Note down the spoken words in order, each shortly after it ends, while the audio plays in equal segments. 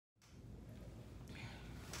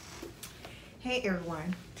Hey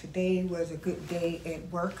everyone, today was a good day at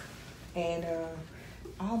work, and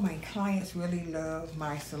all my clients really love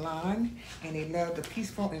my salon, and they love the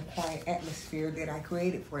peaceful and quiet atmosphere that I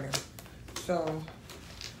created for them. So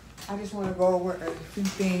I just want to go over a few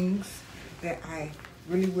things that I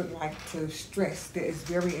really would like to stress that is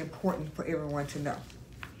very important for everyone to know.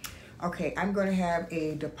 Okay, I'm going to have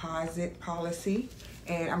a deposit policy,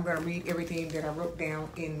 and I'm going to read everything that I wrote down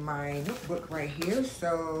in my notebook right here.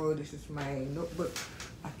 So this is my notebook.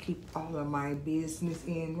 I keep all of my business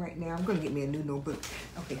in right now. I'm going to get me a new notebook.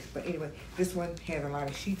 Okay, but anyway, this one has a lot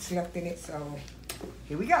of sheets left in it, so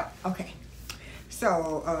here we go. Okay,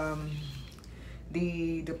 so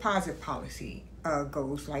the deposit policy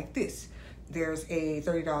goes like this. There's a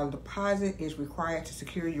 $30 deposit is required to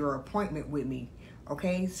secure your appointment with me.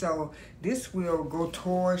 Okay, so this will go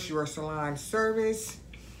towards your salon service,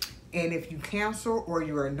 and if you cancel or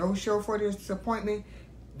you're a no-show for this appointment,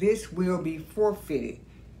 this will be forfeited.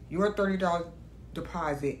 Your $30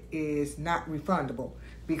 deposit is not refundable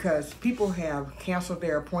because people have canceled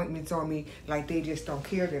their appointments on me like they just don't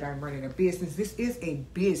care that I'm running a business. This is a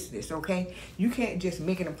business, okay? You can't just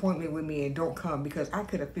make an appointment with me and don't come because I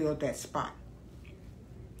could have filled that spot.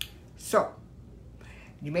 So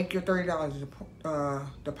you make your $30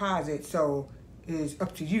 deposit, so it's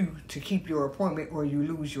up to you to keep your appointment or you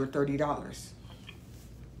lose your $30.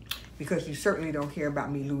 Because you certainly don't care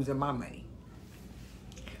about me losing my money.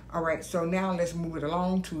 All right, so now let's move it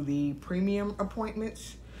along to the premium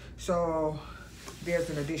appointments. So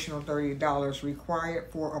there's an additional $30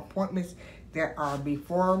 required for appointments that are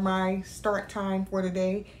before my start time for the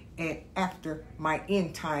day and after my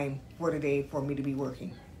end time for the day for me to be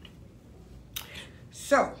working.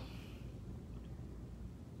 So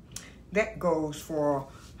that goes for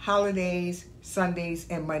holidays, Sundays,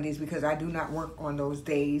 and Mondays because I do not work on those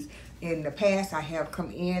days. In the past, I have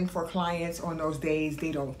come in for clients on those days.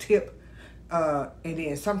 They don't tip. And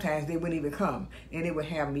then sometimes they wouldn't even come. And they would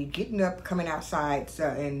have me getting up, coming outside,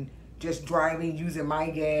 and just driving, using my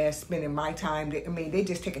gas, spending my time. They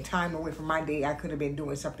just taking time away from my day. I could have been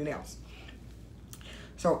doing something else.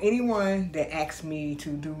 So anyone that asks me to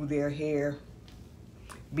do their hair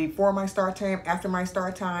before my start time, after my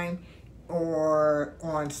start time, or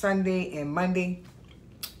on Sunday and Monday,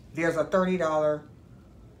 there's a $30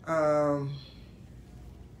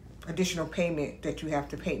 additional payment that you have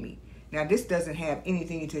to pay me. Now, this doesn't have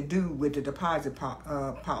anything to do with the deposit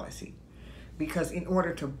policy, because in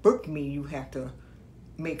order to book me, you have to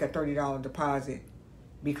make a $30 deposit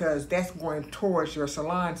because that's going towards your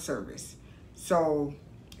salon service. So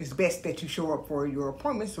it's best that you show up for your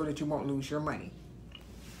appointment so that you won't lose your money.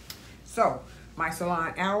 So my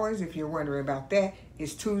salon hours, if you're wondering about that,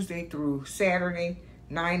 is Tuesday through Saturday,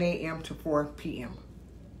 9 a.m. to 4 p.m.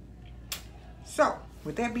 So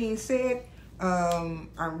with that being said, I'm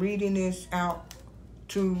reading this out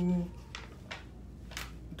to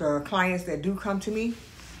the clients that do come to me,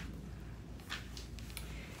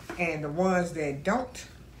 and the ones that don't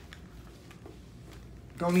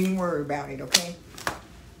even worry about it, okay?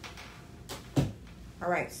 All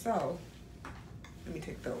right, so let me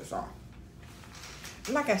take those off.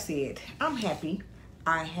 Like I said, I'm happy.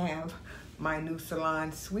 I have my new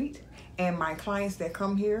salon suite, and my clients that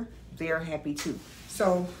come here, they're happy too.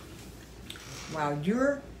 So while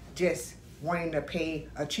you're just wanting to pay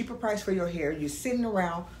a cheaper price for your hair, you're sitting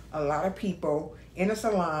around a lot of people in a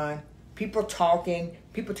salon, people talking,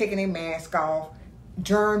 people taking their mask off,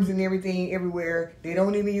 germs and everything everywhere. They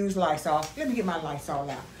don't even use Lysol. Let me get my Lysol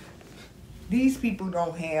out. These people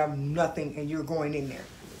don't have nothing, and you're going in there.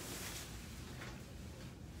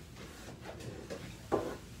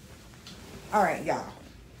 All right, y'all.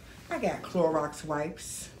 I got Clorox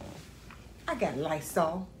wipes. I got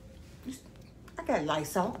Lysol. I got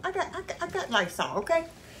Lysol. I got Lysol, okay?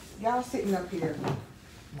 Y'all sitting up here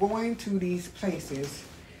going to these places,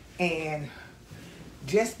 and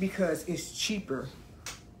just because it's cheaper,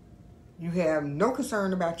 you have no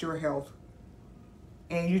concern about your health,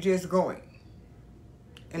 and you're just going.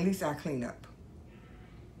 At least I clean up.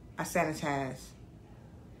 I sanitize.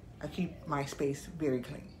 I keep my space very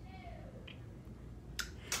clean.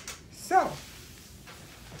 So,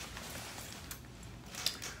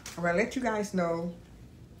 I'm going to let you guys know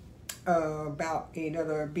about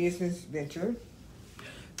another business venture.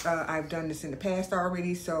 I've done this in the past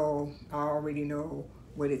already, so I already know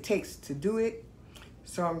what it takes to do it.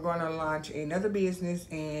 So I'm going to launch another business,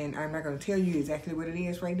 and I'm not going to tell you exactly what it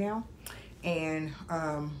is right now. And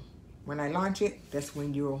when I launch it, that's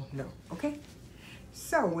when you'll know, okay?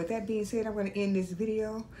 So with that being said, I'm going to end this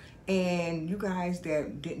video. And you guys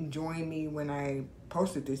that didn't join me when I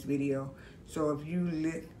posted this video. So if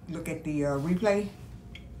you look at the replay,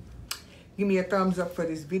 give me a thumbs up for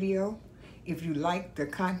this video if you like the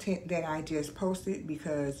content that I just posted,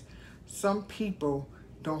 because some people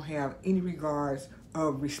don't have any regards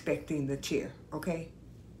of respecting the chair, okay?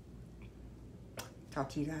 Talk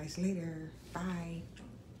to you guys later. Bye.